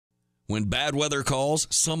When bad weather calls,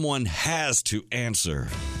 someone has to answer.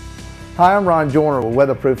 Hi, I'm Ron Joyner with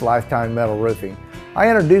Weatherproof Lifetime Metal Roofing. I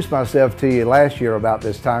introduced myself to you last year about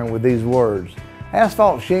this time with these words.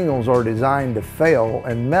 Asphalt shingles are designed to fail,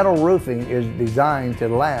 and metal roofing is designed to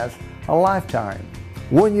last a lifetime.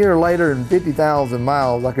 1 year later and 50,000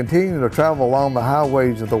 miles, I continue to travel along the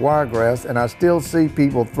highways of the Wiregrass, and I still see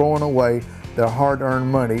people throwing away their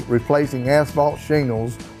hard-earned money replacing asphalt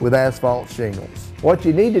shingles with asphalt shingles. What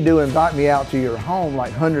you need to do is invite me out to your home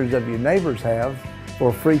like hundreds of your neighbors have for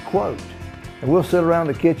a free quote. And we'll sit around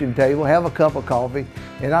the kitchen table, have a cup of coffee,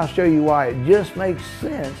 and I'll show you why it just makes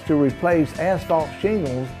sense to replace asphalt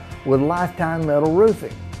shingles with lifetime metal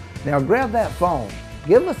roofing. Now grab that phone,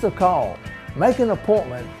 give us a call, make an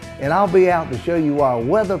appointment, and I'll be out to show you why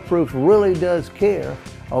Weatherproof really does care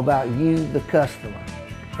about you, the customer.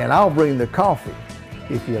 And I'll bring the coffee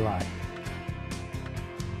if you like.